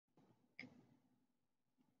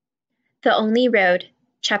The Only Road,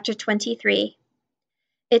 Chapter 23.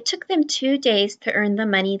 It took them 2 days to earn the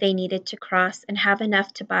money they needed to cross and have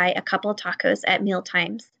enough to buy a couple tacos at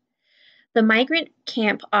mealtimes. The migrant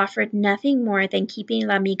camp offered nothing more than keeping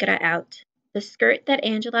La Migra out. The skirt that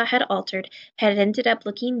Angela had altered had ended up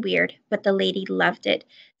looking weird, but the lady loved it,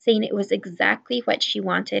 saying it was exactly what she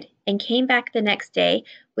wanted, and came back the next day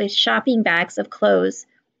with shopping bags of clothes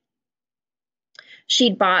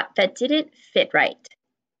she'd bought that didn't fit right.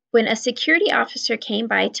 When a security officer came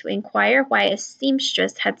by to inquire why a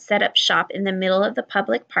seamstress had set up shop in the middle of the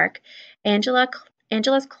public park,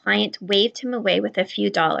 Angela's client waved him away with a few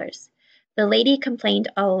dollars. The lady complained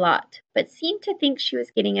a lot, but seemed to think she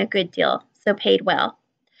was getting a good deal, so paid well.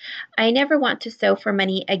 "I never want to sew for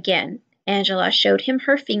money again." Angela showed him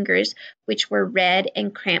her fingers, which were red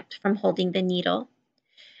and cramped from holding the needle.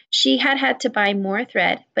 She had had to buy more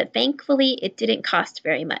thread, but thankfully it didn't cost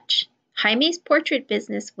very much. Jaime's portrait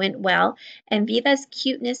business went well, and Vida's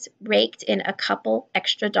cuteness raked in a couple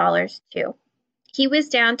extra dollars, too. He was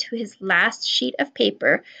down to his last sheet of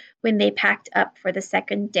paper when they packed up for the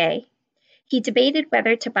second day. He debated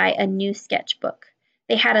whether to buy a new sketchbook.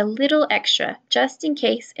 They had a little extra, just in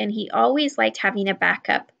case, and he always liked having a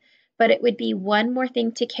backup, but it would be one more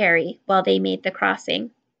thing to carry while they made the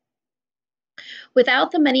crossing.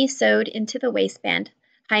 Without the money sewed into the waistband,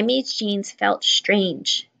 Jaime's jeans felt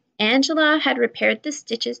strange. Angela had repaired the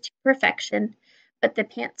stitches to perfection, but the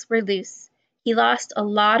pants were loose. He lost a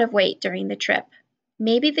lot of weight during the trip.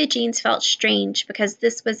 Maybe the jeans felt strange because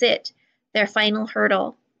this was it, their final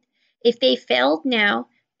hurdle. If they failed now,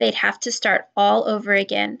 they'd have to start all over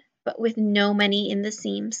again, but with no money in the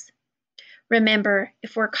seams. "Remember,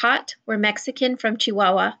 if we're caught, we're Mexican from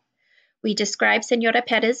Chihuahua. We describe Senora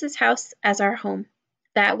Perez's house as our home.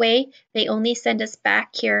 That way, they only send us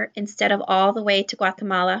back here instead of all the way to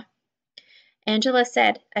Guatemala," Angela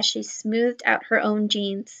said as she smoothed out her own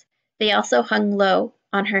jeans. They also hung low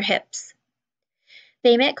on her hips.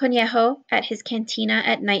 They met Conejo at his cantina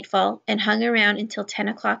at nightfall and hung around until 10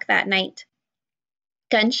 o'clock that night.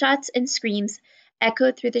 Gunshots and screams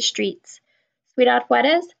echoed through the streets. Ciudad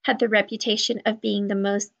Juarez had the reputation of being the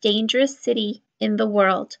most dangerous city in the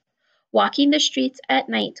world. Walking the streets at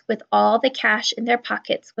night with all the cash in their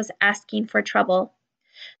pockets was asking for trouble.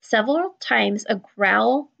 Several times a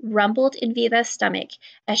growl rumbled in Vida's stomach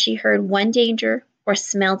as she heard one danger or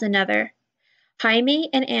smelled another. Jaime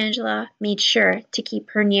and Angela made sure to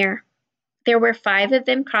keep her near. There were 5 of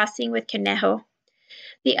them crossing with Conejo.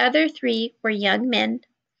 The other 3 were young men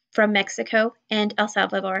from Mexico and El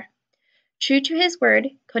Salvador. True to his word,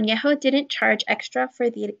 Conejo didn't charge extra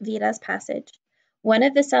for Vida's passage. One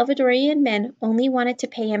of the Salvadorian men only wanted to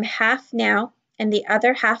pay him half now and the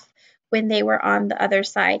other half when they were on the other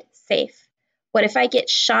side, safe. "What if I get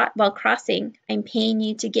shot while crossing? I'm paying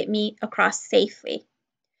you to get me across safely."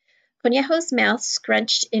 Conejo's mouth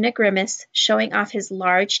scrunched in a grimace, showing off his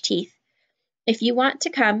large teeth. "If you want to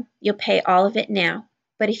come, you'll pay all of it now.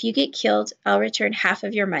 But if you get killed, I'll return half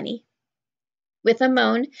of your money." With a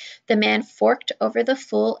moan, the man forked over the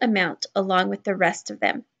full amount along with the rest of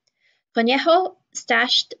them. Conejo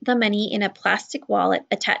stashed the money in a plastic wallet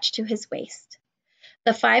attached to his waist.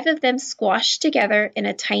 The 5 of them squashed together in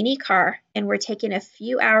a tiny car and were taken a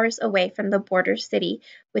few hours away from the border city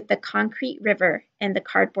with the concrete river and the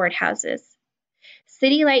cardboard houses.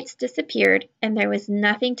 City lights disappeared and there was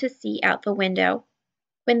nothing to see out the window.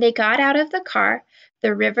 When they got out of the car,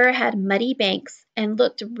 the river had muddy banks and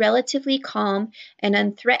looked relatively calm and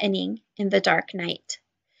unthreatening in the dark night.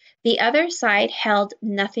 The other side held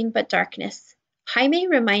nothing but darkness. Jaime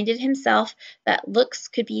reminded himself that looks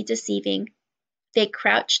could be deceiving. They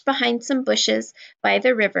crouched behind some bushes by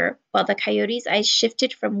the river while the coyote's eyes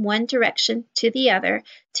shifted from one direction to the other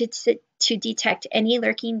to detect any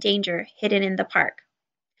lurking danger hidden in the park.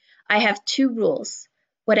 "I have 2 rules.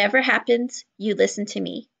 Whatever happens, you listen to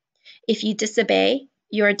me. If you disobey,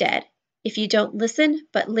 you're dead. If you don't listen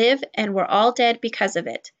but live and we're all dead because of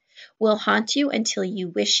it, we'll haunt you until you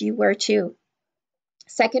wish you were too.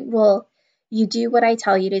 Second rule, you do what I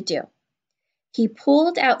tell you to do." He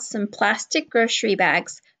pulled out some plastic grocery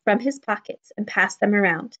bags from his pockets and passed them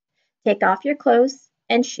around. "Take off your clothes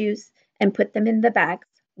and shoes and put them in the bags.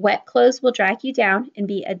 Wet clothes will drag you down and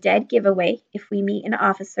be a dead giveaway if we meet an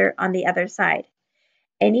officer on the other side.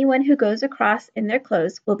 Anyone who goes across in their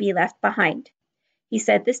clothes will be left behind." He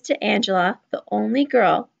said this to Angela, the only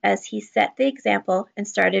girl, as he set the example and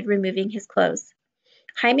started removing his clothes.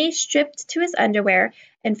 Jaime stripped to his underwear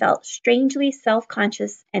and felt strangely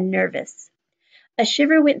self-conscious and nervous. A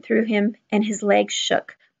shiver went through him and his legs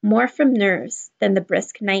shook, more from nerves than the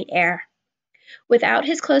brisk night air. Without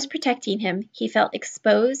his clothes protecting him, he felt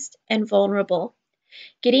exposed and vulnerable.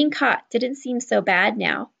 Getting caught didn't seem so bad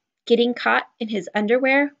now. Getting caught in his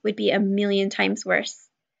underwear would be a million times worse.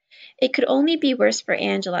 It could only be worse for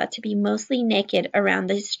Angela to be mostly naked around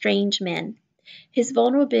these strange men. His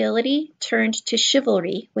vulnerability turned to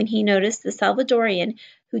chivalry when he noticed the Salvadorian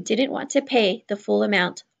who didn't want to pay the full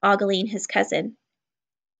amount, ogling his cousin.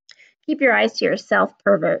 "Keep your eyes to yourself,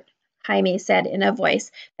 pervert," Jaime said in a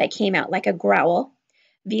voice that came out like a growl.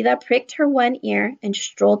 Vida pricked her one ear and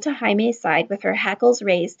strolled to Jaime's side with her hackles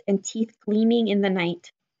raised and teeth gleaming in the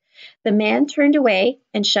night. The man turned away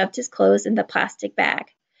and shoved his clothes in the plastic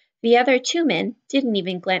bag. The other two men didn't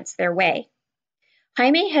even glance their way.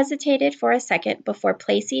 Jaime hesitated for a second before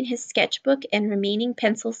placing his sketchbook and remaining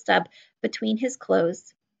pencil stub between his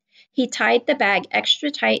clothes. He tied the bag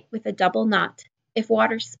extra tight with a double knot. If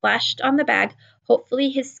water splashed on the bag, hopefully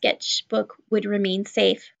his sketchbook would remain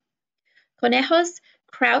safe. Conejo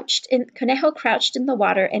crouched in the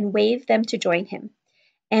water and waved them to join him.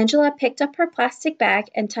 Angela picked up her plastic bag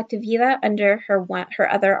and tucked Vida under her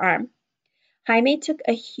other arm. Jaime took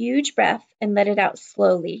a huge breath and let it out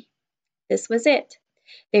slowly. This was it.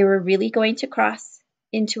 They were really going to cross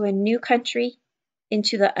into a new country,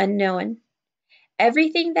 into the unknown.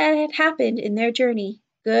 Everything that had happened in their journey,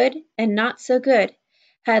 good and not so good,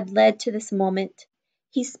 had led to this moment.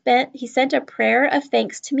 He sent a prayer of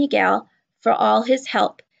thanks to Miguel for all his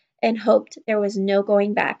help and hoped there was no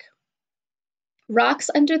going back. Rocks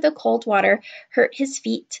under the cold water hurt his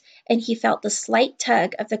feet, and he felt the slight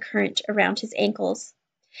tug of the current around his ankles.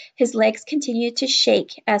 His legs continued to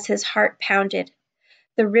shake as his heart pounded.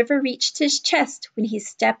 The river reached his chest when he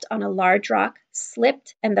stepped on a large rock,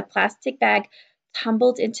 slipped, and the plastic bag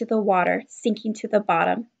tumbled into the water, sinking to the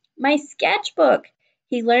bottom. "My sketchbook!"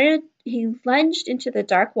 He lunged into the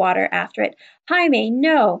dark water after it. "Jaime,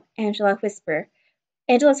 no!" Angela's whisper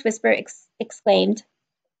exclaimed.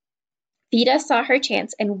 Vida saw her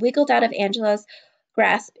chance and wiggled out of Angela's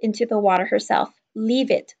grasp into the water herself. "Leave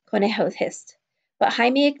it," Conejo hissed. But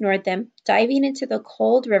Jaime ignored them, diving into the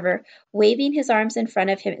cold river, waving his arms in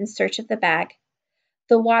front of him in search of the bag.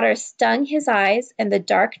 The water stung his eyes, and the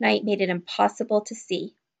dark night made it impossible to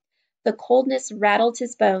see. The coldness rattled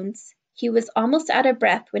his bones. He was almost out of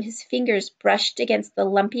breath when his fingers brushed against the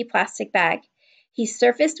lumpy plastic bag. He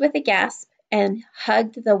surfaced with a gasp and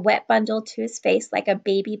hugged the wet bundle to his face like a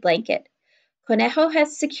baby blanket. Conejo had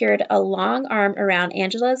secured a long arm around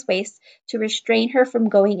Angela's waist to restrain her from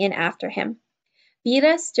going in after him.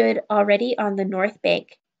 Vida stood already on the north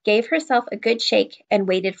bank, gave herself a good shake, and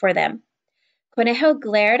waited for them. Conejo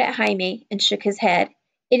glared at Jaime and shook his head.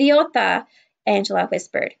 "Idiota," Angela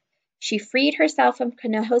whispered. She freed herself from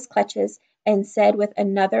Conejo's clutches and said with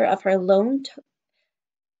another of her low-tone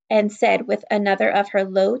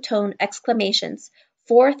exclamations,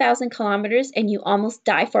 4,000 kilometers and you almost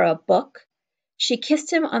die for a book? She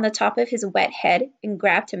kissed him on the top of his wet head and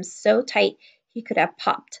grabbed him so tight he could have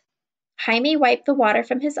popped. Jaime wiped the water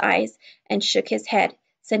from his eyes and shook his head,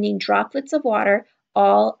 sending droplets of water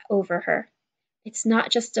all over her. "It's not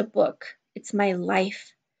just a book, it's my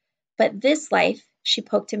life. But this life," she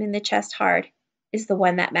poked him in the chest hard, "is the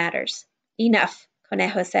one that matters." "Enough,"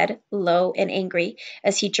 Conejo said, low and angry,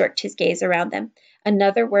 as he jerked his gaze around them.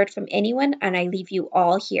 "Another word from anyone and I leave you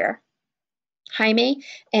all here." Jaime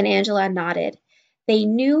and Angela nodded. They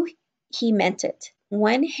knew he meant it.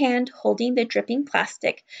 One hand holding the dripping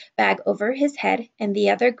plastic bag over his head and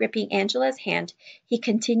the other gripping Angela's hand, he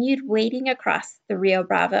continued wading across the Rio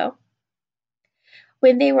Bravo.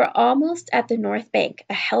 When they were almost at the north bank,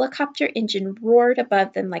 a helicopter engine roared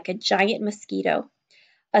above them like a giant mosquito.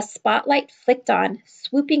 A spotlight flicked on,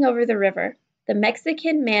 swooping over the river. The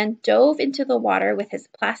Mexican man dove into the water with his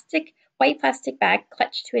white plastic bag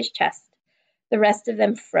clutched to his chest. The rest of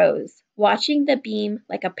them froze, watching the beam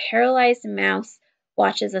like a paralyzed mouse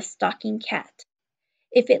watches a stalking cat.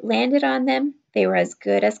 If it landed on them, they were as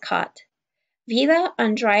good as caught. Vida,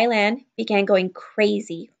 on dry land, began going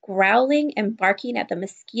crazy, growling and barking at the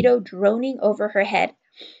mosquito droning over her head.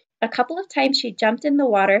 A couple of times she jumped in the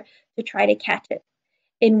water to try to catch it.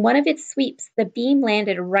 In one of its sweeps, the beam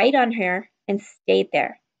landed right on her and stayed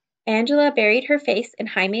there. Angela buried her face in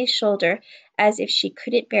Jaime's shoulder as if she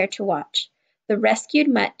couldn't bear to watch. The rescued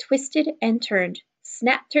mutt twisted and turned,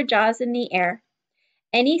 snapped her jaws in the air.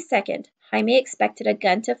 Any second, Jaime expected a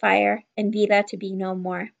gun to fire and Vida to be no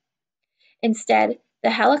more. Instead, the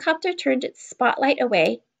helicopter turned its spotlight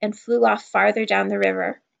away and flew off farther down the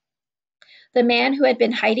river. The man who had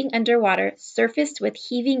been hiding underwater surfaced with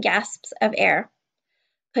heaving gasps of air.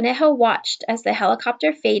 Conejo watched as the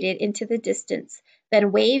helicopter faded into the distance,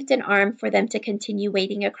 then waved an arm for them to continue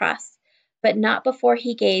wading across. but not before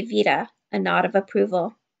he gave Vida a nod of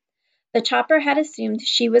approval. The chopper had assumed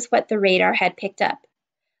she was what the radar had picked up.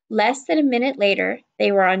 Less than a minute later,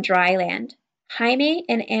 they were on dry land. Jaime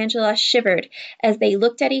and Angela shivered as they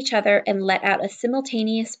looked at each other and let out a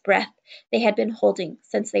simultaneous breath they had been holding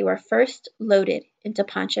since they were first loaded into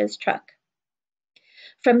Pancho's truck.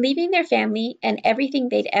 From leaving their family and everything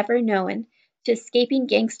they'd ever known, to escaping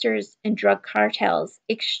gangsters and drug cartels,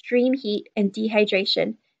 extreme heat and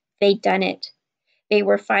dehydration, they'd done it. They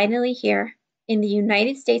were finally here, in the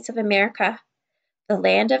United States of America, the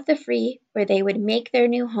land of the free, where they would make their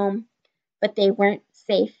new home, but they weren't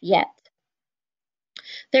safe yet.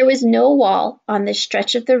 There was no wall on this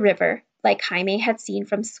stretch of the river, like Jaime had seen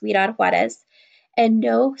from Ciudad Juarez, and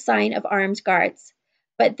no sign of armed guards,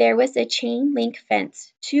 but there was a chain-link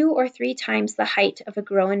fence 2 or 3 times the height of a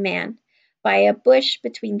grown man. By a bush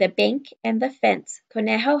between the bank and the fence,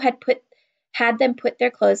 Conejo had them put their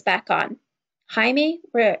clothes back on.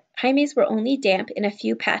 Jaime's were only damp in a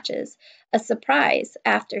few patches, a surprise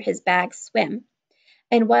after his bag's swim.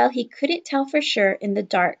 And while he couldn't tell for sure in the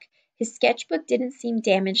dark, his sketchbook didn't seem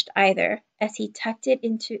damaged either, as he tucked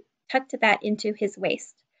that into his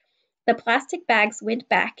waist. The plastic bags went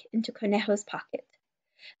back into Conejo's pocket.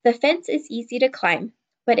 The fence is easy to climb,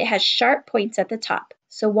 but it has sharp points at the top,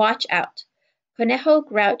 so watch out. Conejo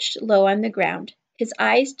crouched low on the ground. His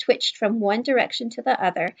eyes twitched from one direction to the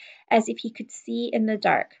other, as if he could see in the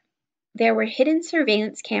dark. There were hidden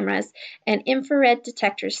surveillance cameras and infrared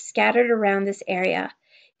detectors scattered around this area.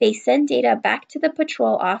 They send data back to the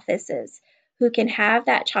patrol offices, who can have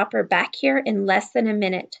that chopper back here in less than a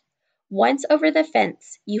minute. Once over the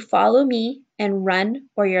fence, you follow me and run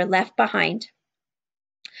or you're left behind.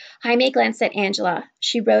 Jaime glanced at Angela.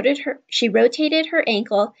 She rotated her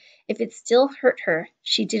ankle. If it still hurt her,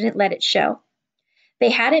 she didn't let it show. They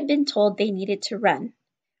hadn't been told they needed to run.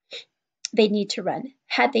 They'd need to run.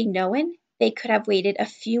 Had they known, they could have waited a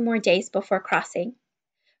few more days before crossing.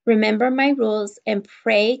 Remember my rules and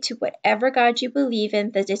pray to whatever God you believe in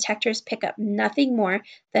the detectors pick up nothing more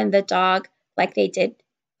than the dog like they did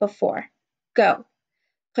before. Go.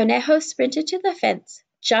 Conejo sprinted to the fence,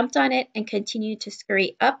 jumped on it, and continued to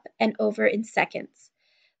scurry up and over in seconds.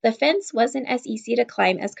 The fence wasn't as easy to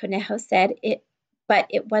climb as Conejo said, but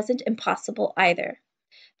it wasn't impossible either.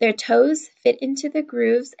 Their toes fit into the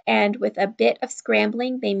grooves, and with a bit of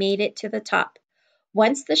scrambling, they made it to the top.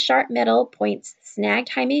 Once the sharp metal points snagged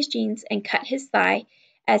Jaime's jeans and cut his thigh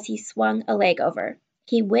as he swung a leg over.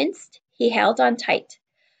 He winced. He held on tight.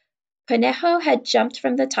 Conejo had jumped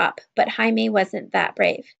from the top, but Jaime wasn't that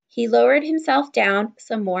brave. He lowered himself down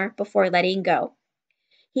some more before letting go.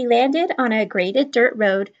 He landed on a graded dirt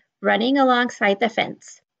road running alongside the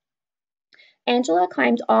fence. Angela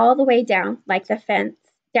climbed all the way down like the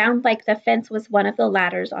fence was one of the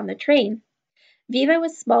ladders on the train. Viva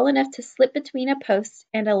was small enough to slip between a post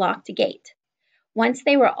and a locked gate. Once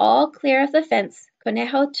they were all clear of the fence,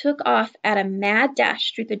 Conejo took off at a mad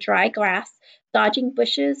dash through the dry grass, dodging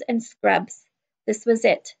bushes and scrubs. This was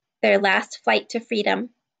it, their last flight to freedom.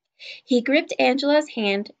 He gripped Angela's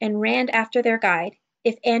hand and ran after their guide.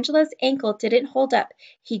 If Angela's ankle didn't hold up,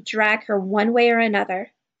 he'd drag her one way or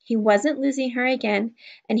another. He wasn't losing her again,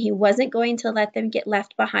 and he wasn't going to let them get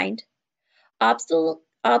left behind.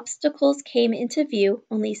 Obstacles came into view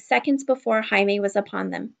only seconds before Jaime was upon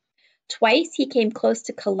them. Twice he came close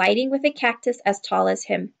to colliding with a cactus as tall as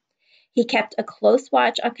him. He kept a close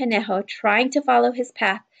watch on Conejo, trying to follow his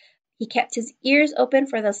path. He kept his ears open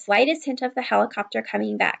for the slightest hint of the helicopter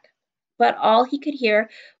coming back. But all he could hear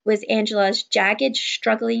was Angela's jagged,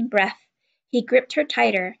 struggling breath. He gripped her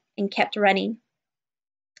tighter and kept running.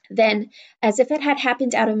 Then, as if it had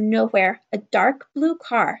happened out of nowhere, a dark blue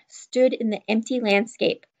car stood in the empty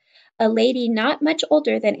landscape. A lady not much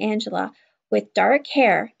older than Angela, with dark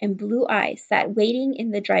hair and blue eyes, sat waiting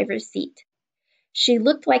in the driver's seat. She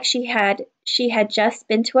looked like she had just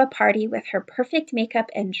been to a party with her perfect makeup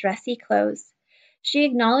and dressy clothes. She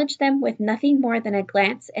acknowledged them with nothing more than a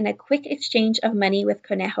glance and a quick exchange of money with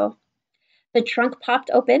Conejo. The trunk popped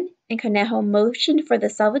open, and Conejo motioned for the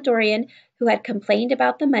Salvadorian who had complained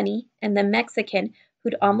about the money and the Mexican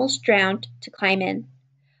who'd almost drowned to climb in.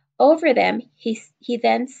 Over them, he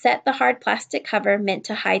then set the hard plastic cover meant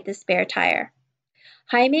to hide the spare tire.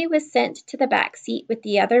 Jaime was sent to the back seat with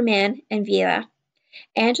the other man and Vida.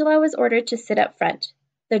 Angela was ordered to sit up front.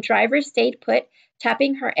 The driver stayed put,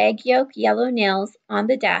 tapping her egg yolk yellow nails on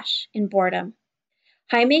the dash in boredom.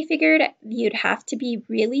 Jaime figured you'd have to be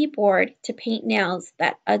really bored to paint nails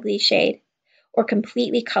that ugly shade, or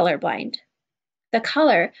completely colorblind. The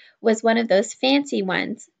car was one of those fancy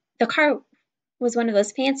ones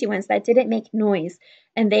that didn't make noise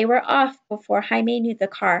and they were off before Jaime knew the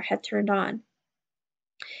car had turned on.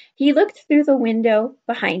 He looked through the window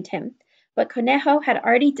behind him, but Conejo had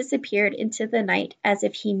already disappeared into the night as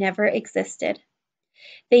if he never existed.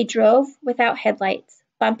 They drove without headlights,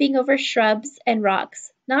 bumping over shrubs and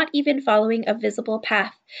rocks, not even following a visible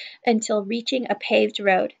path until reaching a paved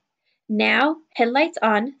road. Now, headlights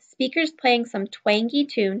on, speakers playing some twangy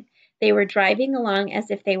tune, they were driving along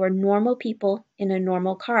as if they were normal people in a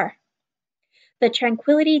normal car. The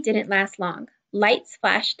tranquility didn't last long. Lights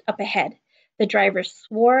flashed up ahead. The driver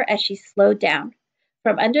swore as she slowed down.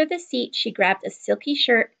 From under the seat, she grabbed a silky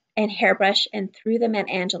shirt and hairbrush and threw them at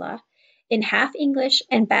Angela. In half English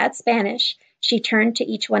and bad Spanish, she turned to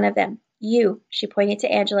each one of them. You, she pointed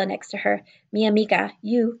to Angela next to her. Mi amiga,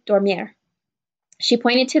 you dormir. She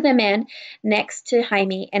pointed to the man next to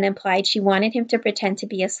Jaime and implied she wanted him to pretend to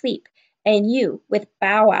be asleep. And you, with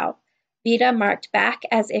bow wow. Vida marked back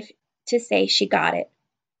as if to say she got it.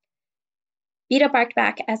 Vida barked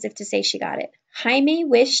back as if to say she got it. Jaime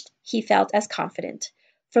wished he felt as confident.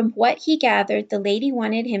 From what he gathered, the lady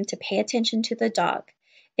wanted him to pay attention to the dog.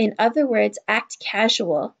 In other words, act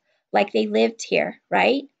casual, like they lived here,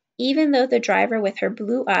 right? Even though the driver with her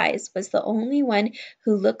blue eyes was the only one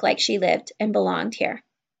who looked like she lived and belonged here.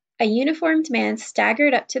 A uniformed man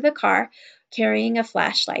swaggered up to the car carrying a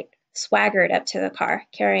flashlight.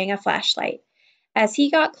 As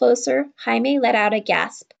he got closer, Jaime let out a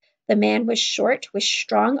gasp. The man was short, with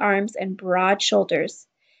strong arms and broad shoulders.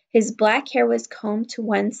 His black hair was combed to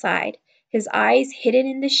one side, his eyes hidden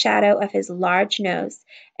in the shadow of his large nose,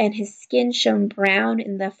 and his skin shone brown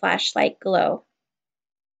in the flashlight glow.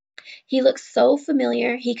 He looked so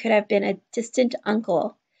familiar he could have been a distant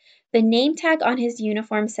uncle. The name tag on his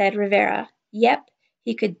uniform said Rivera. Yep,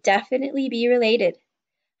 he could definitely be related.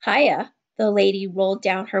 Hiya, the lady rolled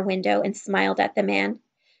down her window and smiled at the man.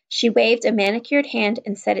 She waved a manicured hand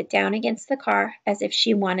and set it down against the car as if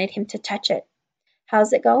she wanted him to touch it.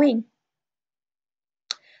 How's it going?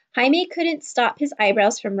 Jaime couldn't stop his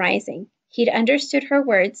eyebrows from rising. He'd understood her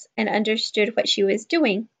words and understood what she was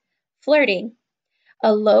doing. Flirting.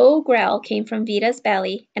 A low growl came from Vida's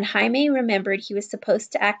belly, and Jaime remembered he was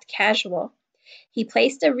supposed to act casual. He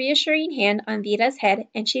placed a reassuring hand on Vida's head,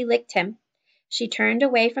 and she licked him. She turned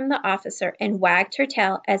away from the officer and wagged her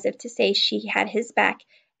tail as if to say she had his back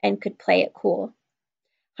and could play it cool.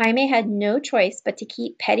 Jaime had no choice but to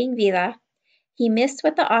keep petting Vida. He missed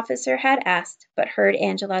what the officer had asked, but heard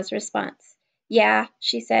Angela's response. Yeah,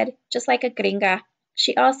 she said, just like a gringa.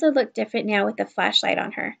 She also looked different now with the flashlight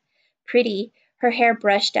on her. Pretty, her hair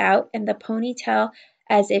brushed out and the ponytail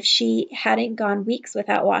as if she hadn't gone weeks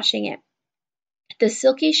without washing it. The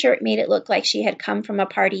silky shirt made it look like she had come from a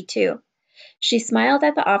party too. She smiled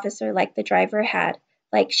at the officer like the driver had,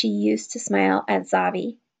 like she used to smile at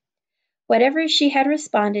Zavi. Whatever she had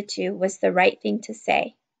responded to was the right thing to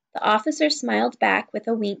say. The officer smiled back with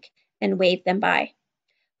a wink and waved them by.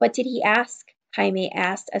 What did he ask? Jaime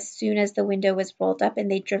asked as soon as the window was rolled up and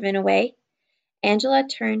they'd driven away. Angela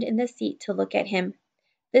turned in the seat to look at him.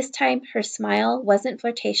 This time her smile wasn't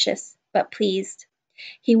flirtatious, but pleased.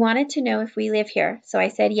 He wanted to know if we live here, so I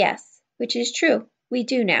said yes, which is true, we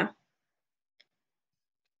do now.